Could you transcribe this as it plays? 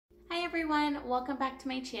everyone, welcome back to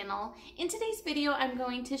my channel. In today's video, I'm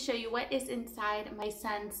going to show you what is inside my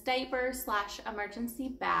son's diaper / emergency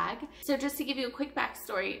bag. So just to give you a quick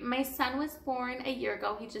backstory, my son was born a year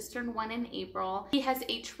ago. He just turned 1 in April. He has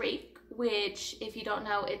a trach, which, if you don't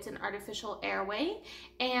know, it's an artificial airway.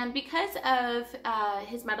 And because of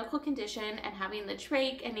his medical condition and having the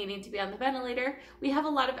trach and needing to be on the ventilator, we have a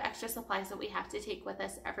lot of extra supplies that we have to take with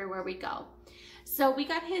us everywhere we go. So we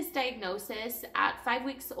got his diagnosis at 5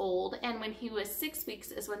 weeks old, and when he was 6 weeks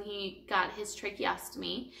is when he got his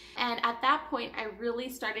tracheostomy. And at that point, I really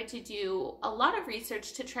started to do a lot of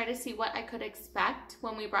research to try to see what I could expect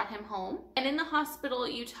when we brought him home. And in the hospital,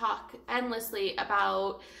 you talk endlessly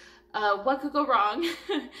about what could go wrong,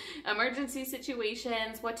 emergency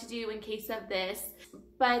situations, what to do in case of this.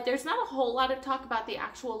 But there's not a whole lot of talk about the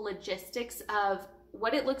actual logistics of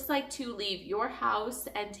what it looks like to leave your house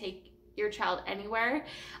and take your child anywhere.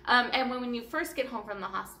 And when you first get home from the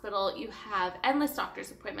hospital, you have endless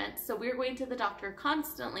doctor's appointments. So we were going to the doctor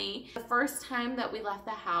constantly. The first time that we left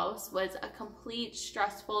the house was a complete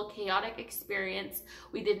stressful, chaotic experience.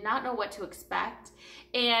 We did not know what to expect.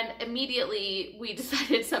 And immediately we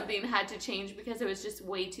decided something had to change because it was just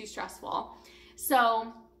way too stressful.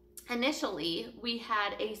 So initially, we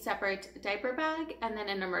had a separate diaper bag and then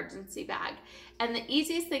an emergency bag. And the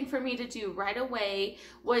easiest thing for me to do right away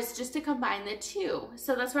was just to combine the two.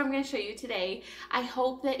 So that's what I'm going to show you today. I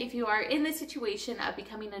hope that if you are in the situation of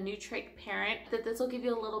becoming a new trach parent, that this will give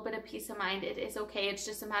you a little bit of peace of mind. It is okay. It's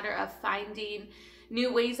just a matter of finding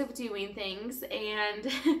new ways of doing things and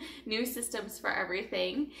new systems for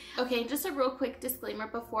everything. Okay, just a real quick disclaimer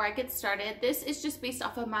before I get started. This is just based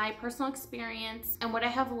off of my personal experience and what I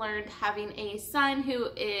have learned having a son who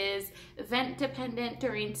is vent dependent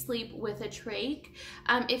during sleep with a trach.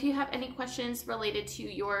 If you have any questions related to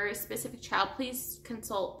your specific child, please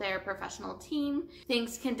consult their professional team.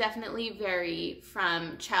 Things can definitely vary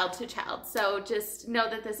from child to child, so just know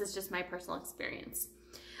that this is just my personal experience.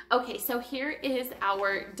 Okay, so here is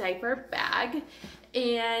our diaper bag,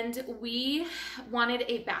 and we wanted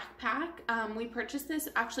a backpack. We purchased this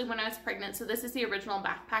actually when I was pregnant, so this is the original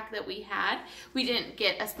backpack that we had. We didn't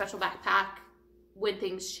get a special backpack when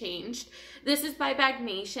things changed. This is by Bag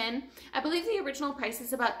Nation. I believe the original price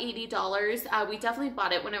is about $80. We definitely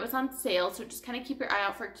bought it when it was on sale, so just kind of keep your eye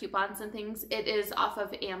out for coupons and things. It is off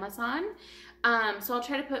of Amazon. So I'll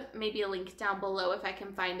try to put maybe a link down below if I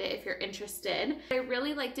can find it if you're interested. I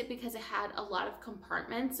really liked it because it had a lot of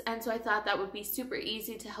compartments, and so I thought that would be super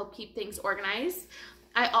easy to help keep things organized.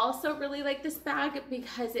 I also really like this bag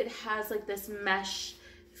because it has like this mesh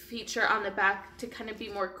feature on the back to kind of be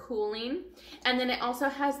more cooling. And then it also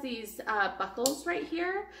has these buckles right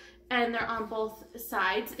here, and they're on both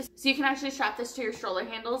sides. So you can actually strap this to your stroller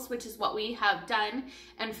handles, which is what we have done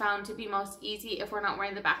and found to be most easy if we're not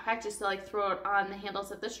wearing the backpack, just to like throw it on the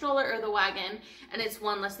handles of the stroller or the wagon, and it's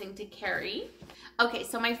one less thing to carry. Okay,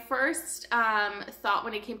 so my first thought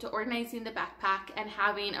when it came to organizing the backpack and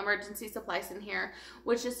having emergency supplies in here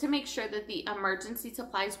was just to make sure that the emergency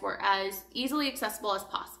supplies were as easily accessible as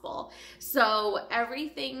possible. So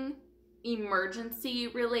everything emergency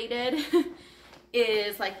related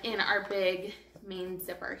is like in our big main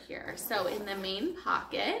zipper here. So in the main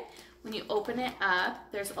pocket, when you open it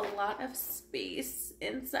up, there's a lot of space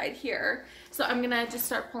inside here. So I'm gonna just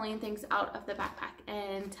start pulling things out of the backpack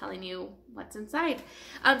and telling you what's inside.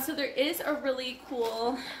 So there is a really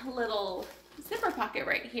cool little zipper pocket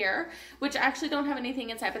right here, which I actually don't have anything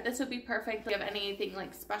inside, but this would be perfect. If you have anything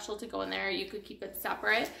like special to go in there, you could keep it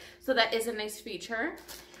separate. So that is a nice feature.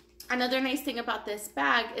 Another nice thing about this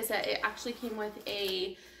bag is that it actually came with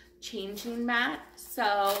a changing mat.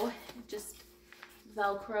 So just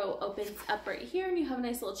Velcro opens up right here, and you have a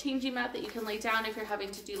nice little changing mat that you can lay down if you're having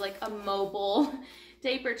to do like a mobile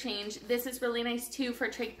diaper change. This is really nice too for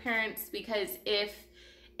trach parents, because if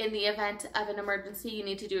in the event of an emergency you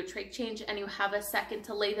need to do a trach change and you have a second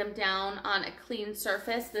to lay them down on a clean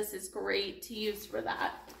surface, this is great to use for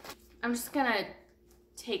that. I'm just gonna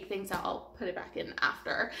take things out, I'll put it back in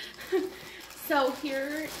after. So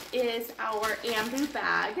here is our ambu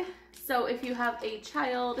bag. So if you have a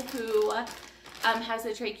child who has a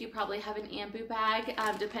trach, you probably have an ambu bag,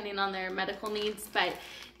 depending on their medical needs, but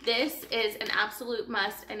this is an absolute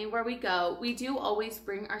must anywhere we go. We do always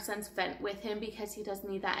bring our son's vent with him because he does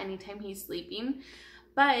need that anytime he's sleeping,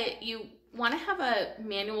 but you want to have a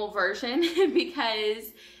manual version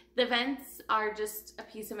because the vents are just a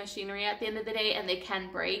piece of machinery at the end of the day, and they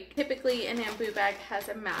can break. Typically, an ambu bag has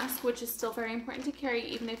a mask, which is still very important to carry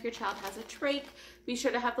even if your child has a trach. Be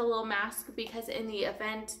sure to have the little mask, because in the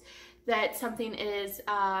event that something is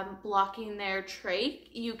blocking their trach,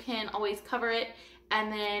 you can always cover it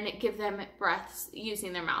and then give them breaths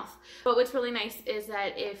using their mouth. But what's really nice is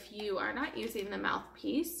that if you are not using the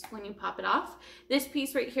mouthpiece when you pop it off, this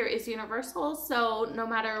piece right here is universal, so no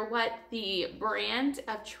matter what the brand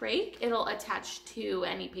of trach, it'll attach to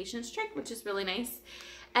any patient's trach, which is really nice.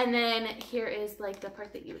 And then here is like the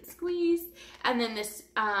part that you would squeeze. And then this,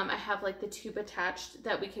 I have like the tube attached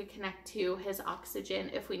that we could connect to his oxygen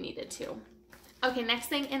if we needed to. Okay, next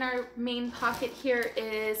thing in our main pocket here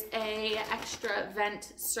is a extra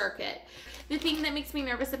vent circuit. The thing that makes me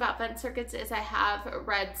nervous about vent circuits is I have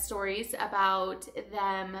read stories about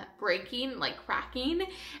them breaking, like cracking,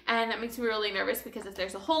 and that makes me really nervous because if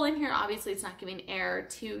there's a hole in here, obviously it's not giving air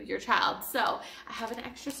to your child. So I have an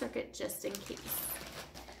extra circuit just in case.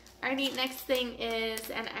 Alrighty, next thing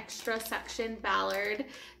is an extra suction ballard.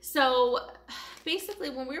 So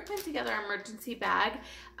basically when we were putting together our emergency bag,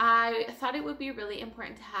 I thought it would be really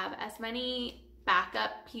important to have as many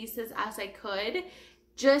backup pieces as I could,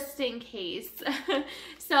 just in case.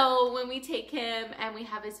 So when we take him and we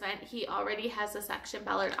have his vent, he already has a suction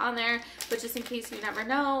ballard on there, but just in case you never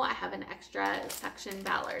know, I have an extra suction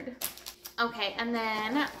ballard. Okay, and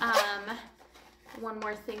then one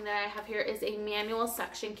more thing that I have here is a manual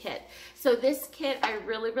suction kit. So this kit, I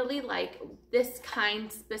really like this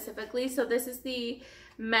kind specifically. So this is the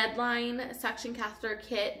Medline suction catheter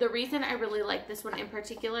kit. The reason I really like this one in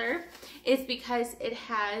particular is because it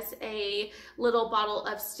has a little bottle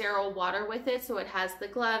of sterile water with it. So it has the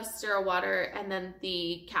gloves, sterile water, and then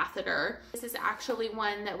the catheter. This is actually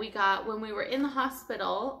one that we got when we were in the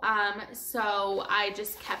hospital. So I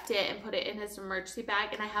just kept it and put it in his emergency bag,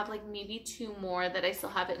 and I have like maybe 2 more that I still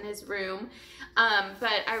have it in his room.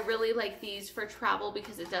 But I really like these for travel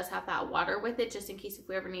because it does have that water with it, just in case if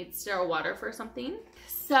we ever need sterile water for something.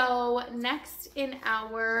 So next in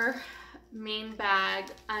our main bag,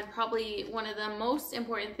 and probably one of the most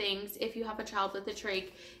important things if you have a child with a trach,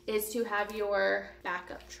 is to have your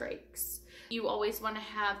backup trachs. You always want to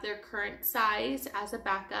have their current size as a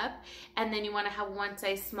backup, and then you want to have one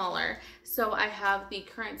size smaller. So I have the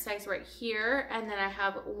current size right here, and then I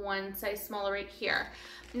have one size smaller right here.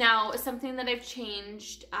 Now, something that I've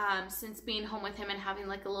changed since being home with him and having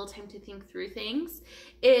like a little time to think through things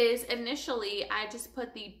is initially I just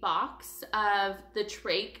put the box of the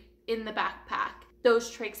trach in the backpack.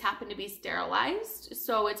 Those trachs happen to be sterilized,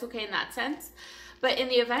 so it's okay in that sense. But in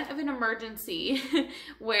the event of an emergency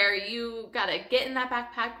where you gotta get in that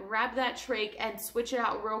backpack, grab that trach, and switch it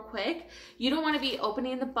out real quick, you don't wanna be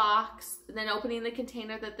opening the box, then opening the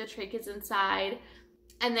container that the trach is inside,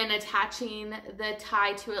 and then attaching the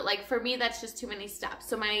tie to it. Like for me, that's just too many steps.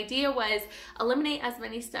 So my idea was eliminate as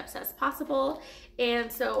many steps as possible.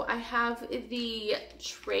 And so I have the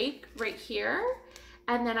trach right here.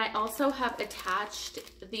 And then I also have attached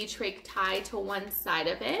the trach tie to one side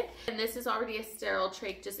of it. And this is already a sterile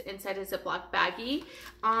trach just inside a Ziploc baggie.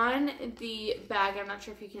 On the bag, I'm not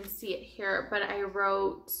sure if you can see it here, but I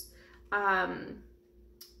wrote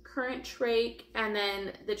current trach, and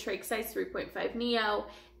then the trach size 3.5 Neo,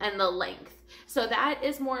 and the length. So that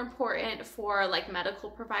is more important for like medical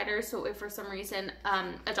providers. So if for some reason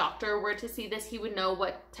a doctor were to see this, he would know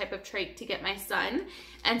what type of trach to get my son.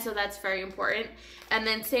 And so that's very important. And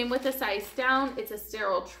then same with the size down, it's a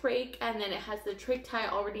sterile trach, and then it has the trach tie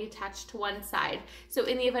already attached to one side. So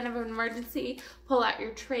in the event of an emergency, pull out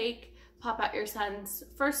your trach, pop out your son's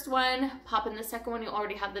first one, pop in the second one, you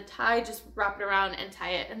already have the tie, just wrap it around and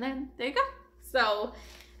tie it, and then there you go. So,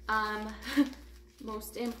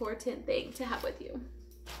 most important thing to have with you.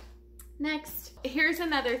 Next, here's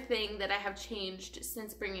another thing that I have changed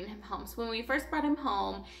since bringing him home. So when we first brought him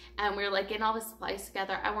home and we were like getting all the supplies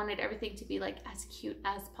together, I wanted everything to be like as cute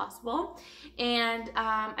as possible. And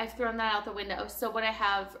I've thrown that out the window. So what I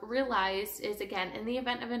have realized is, again, in the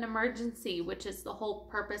event of an emergency, which is the whole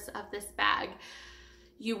purpose of this bag,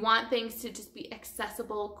 you want things to just be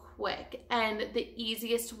accessible quick. And the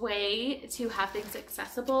easiest way to have things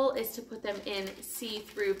accessible is to put them in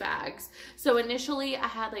see-through bags. So initially I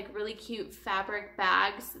had like really cute fabric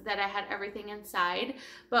bags that I had everything inside.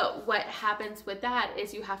 But what happens with that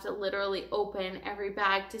is you have to literally open every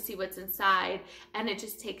bag to see what's inside, and it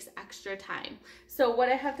just takes extra time. So what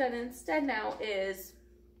I have done instead now is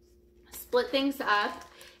split things up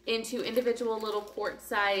into individual little quart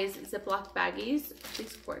size Ziploc baggies.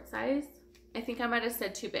 These quart size, I think I might have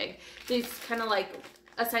said too big. These kind of like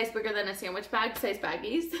a size bigger than a sandwich bag size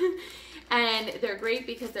baggies. And they're great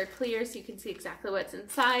because they're clear so you can see exactly what's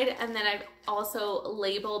inside. And then I've also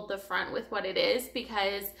labeled the front with what it is,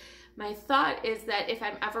 because my thought is that if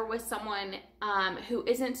I'm ever with someone who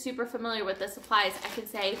isn't super familiar with the supplies, I can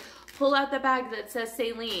say, pull out the bag that says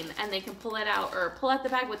saline, and they can pull it out, or pull out the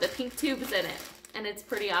bag with the pink tubes in it. and it's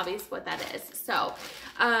pretty obvious what that is. So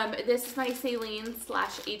this is my saline /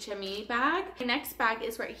 HME bag. My next bag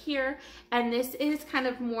is right here, and this is kind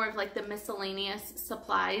of more of like the miscellaneous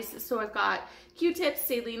supplies. So I've got Q-tips,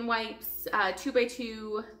 saline wipes,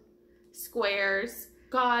 2x2 squares,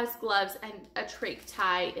 gauze, gloves, and a trach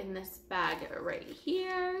tie in this bag right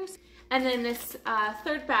here. And then this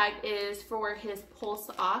third bag is for his pulse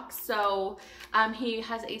ox. So he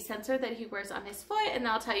has a sensor that he wears on his foot, and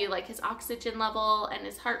that'll tell you like his oxygen level and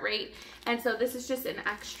his heart rate. And so this is just an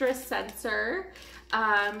extra sensor,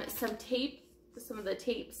 some tape, some of the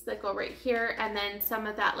tapes that go right here, and then some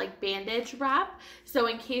of that like bandage wrap. So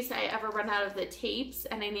in case I ever run out of the tapes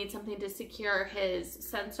and I need something to secure his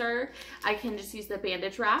sensor, I can just use the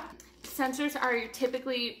bandage wrap. Sensors are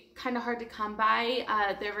typically kind of hard to come by.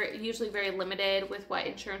 They're usually very limited with what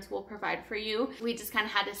insurance will provide for you. We just kind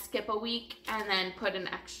of had to skip a week and then put an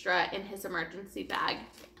extra in his emergency bag.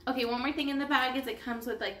 Okay, one more thing in the bag is it comes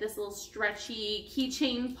with like this little stretchy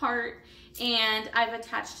keychain part, and I've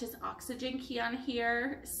attached his oxygen key on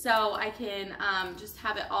here so I can just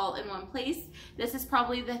have it all in one place. This is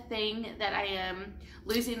probably the thing that I am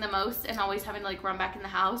losing the most and always having to like run back in the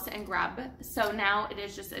house and grab. So now it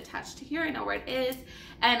is just attached to here. I know where it is,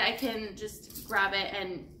 and I can just grab it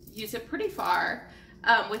and use it pretty far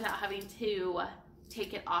without having to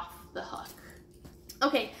take it off the hook.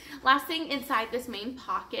 Okay, last thing inside this main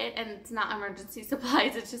pocket, and it's not emergency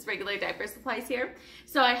supplies, it's just regular diaper supplies here.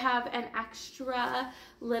 So I have an extra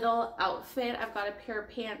little outfit. I've got a pair of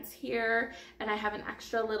pants here, and I have an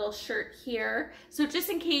extra little shirt here. So just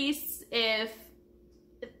in case if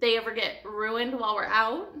they ever get ruined while we're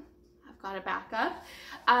out, I've got a backup.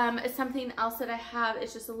 Something else that I have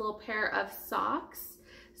is just a little pair of socks.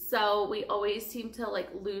 So we always seem to like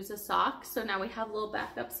lose a sock. So now we have little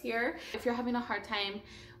backups here. If you're having a hard time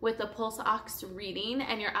with the pulse ox reading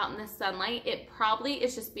and you're out in the sunlight, it probably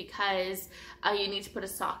is just because you need to put a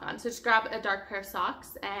sock on. So just grab a dark pair of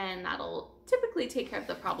socks and that'll typically take care of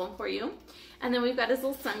the problem for you. And then we've got his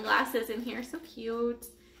little sunglasses in here. So cute.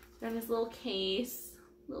 They're in his little case.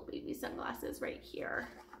 Little baby sunglasses right here.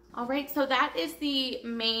 All right, so that is the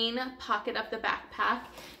main pocket of the backpack,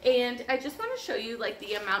 and I just want to show you like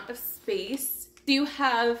the amount of space. You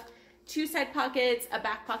have two side pockets, a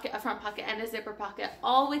back pocket, a front pocket, and a zipper pocket,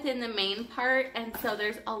 all within the main part, and so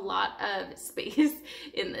there's a lot of space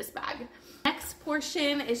in this bag. Next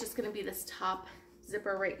portion is just going to be this top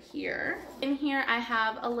zipper right here. In here I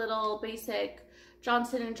have a little basic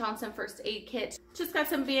Johnson & Johnson first aid kit. Just got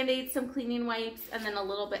some Band-Aids, some cleaning wipes, and then a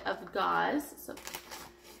little bit of gauze. So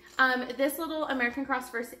this little American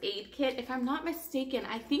Cross first aid kit, if I'm not mistaken,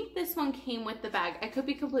 I think this one came with the bag. I could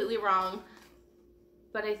be completely wrong,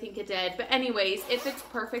 but I think it did. But anyways, it fits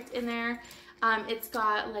perfect in there. It's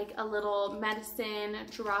got like a little medicine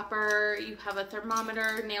dropper. You have a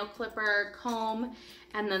thermometer, nail clipper, comb,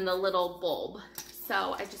 and then the little bulb.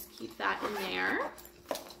 So I just keep that in there.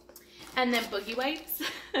 And then boogie wipes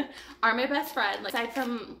are my best friend. Like, aside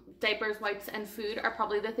from diapers, wipes, and food are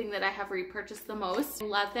probably the thing that I have repurchased the most. I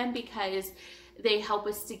love them because they help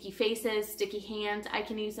with sticky faces, sticky hands. I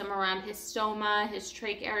can use them around his stoma, his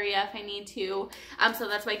trach area if I need to. So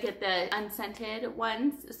that's why I get the unscented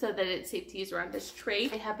ones so that it's safe to use around his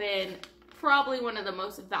trach. They have been probably one of the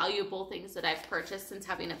most valuable things that I've purchased since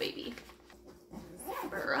having a baby.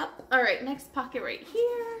 Zipper up. All right, next pocket right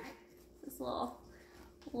here. This little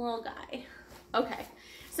guy. Okay,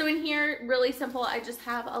 so in here, really simple, I just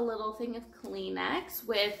have a little thing of Kleenex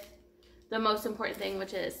with the most important thing,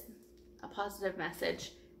 which is a positive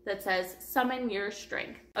message that says summon your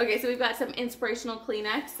strength. Okay, so we've got some inspirational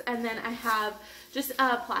Kleenex, and then I have just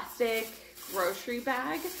a plastic grocery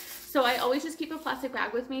bag. So I always just keep a plastic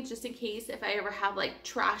bag with me just in case if I ever have like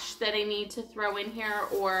trash that I need to throw in here,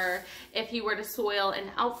 or if he were to soil an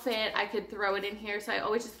outfit, I could throw it in here. So I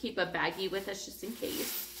always just keep a baggie with us just in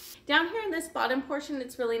case. Down here in this bottom portion,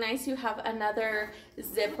 it's really nice. You have another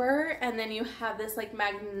zipper, and then you have this like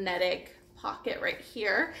magnetic pocket right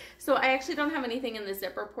here. So I actually don't have anything in the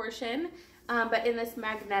zipper portion, but in this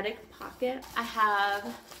magnetic pocket, I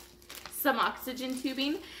have some oxygen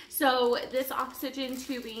tubing. So this oxygen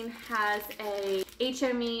tubing has a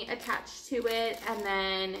HME attached to it, and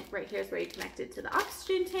then right here is where you connect it to the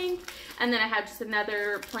oxygen tank, and then I have just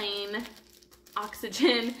another plain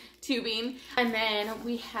oxygen tubing, and then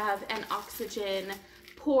we have an oxygen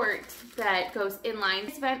port that goes inline.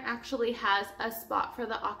 This vent actually has a spot for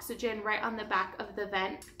the oxygen right on the back of the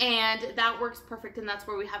vent, and that works perfect, and that's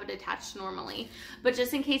where we have it attached normally. But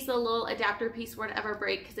just in case the little adapter piece were to ever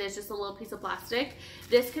break, because it's just a little piece of plastic,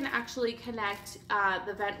 this can actually connect.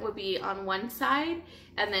 The vent would be on one side,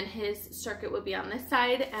 and then his circuit would be on this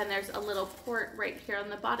side, and there's a little port right here on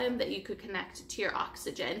the bottom that you could connect to your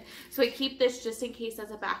oxygen. So I keep this just in case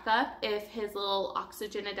as a backup if his little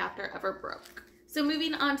oxygen adapter ever broke. So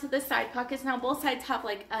moving on to the side pockets. Now both sides have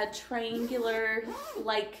like a triangular,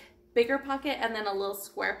 like bigger pocket and then a little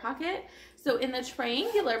square pocket. So in the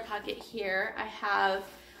triangular pocket here, I have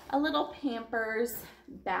a little Pampers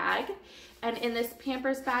bag. And in this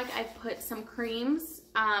Pampers bag, I put some creams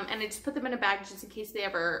and I just put them in a bag just in case they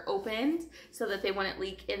ever opened so that they wouldn't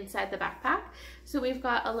leak inside the backpack. So we've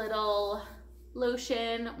got a little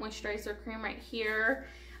lotion, moisturizer cream right here.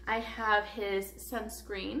 I have his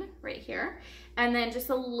sunscreen right here, and then just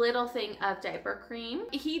a little thing of diaper cream.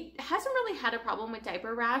 He hasn't really had a problem with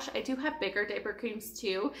diaper rash. I do have bigger diaper creams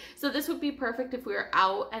too, so this would be perfect if we were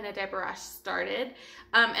out and a diaper rash started.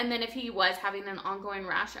 And then if he was having an ongoing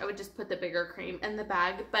rash, I would just put the bigger cream in the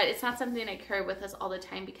bag, but it's not something I carry with us all the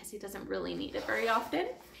time because he doesn't really need it very often.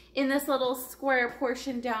 In this little square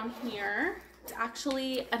portion down here, it's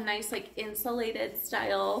actually a nice like insulated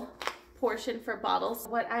style portion for bottles.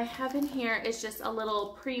 What I have in here is just a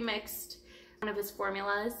little pre-mixed one of his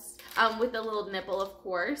formulas with a little nipple, of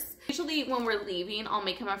course. Usually when we're leaving, I'll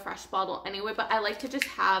make him a fresh bottle anyway, but I like to just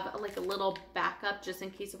have like a little backup just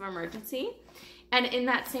in case of emergency. And in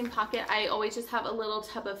that same pocket, I always just have a little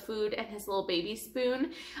tub of food and his little baby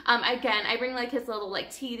spoon. Again, I bring like his little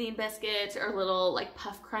like teething biscuits or little like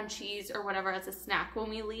puff crunchies or whatever as a snack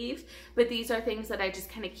when we leave. But these are things that I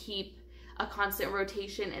just kind of keep a constant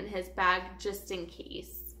rotation in his bag just in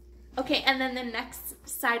case. Okay, and then the next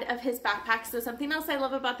side of his backpack. So something else I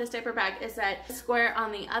love about this diaper bag is that the square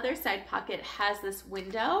on the other side pocket has this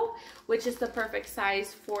window, which is the perfect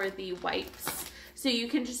size for the wipes. So you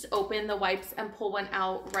can just open the wipes and pull one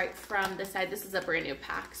out right from the side. This is a brand new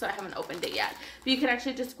pack, so I haven't opened it yet. But you can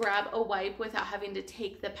actually just grab a wipe without having to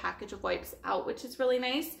take the package of wipes out, which is really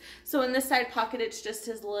nice. So in this side pocket, it's just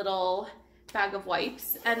his little bag of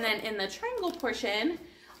wipes, and then in the triangle portion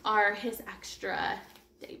are his extra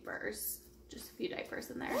diapers, just a few diapers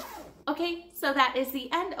in there. Okay, so that is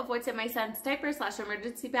the end of what's in my son's diaper /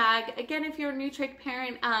 emergency bag. Again, if you're a new Trach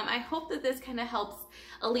parent, I hope that this kind of helps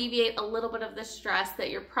alleviate a little bit of the stress that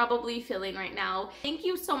you're probably feeling right now. Thank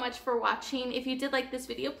you so much for watching. If you did like this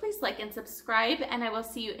video, please like and subscribe, and I will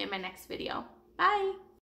see you in my next video. Bye.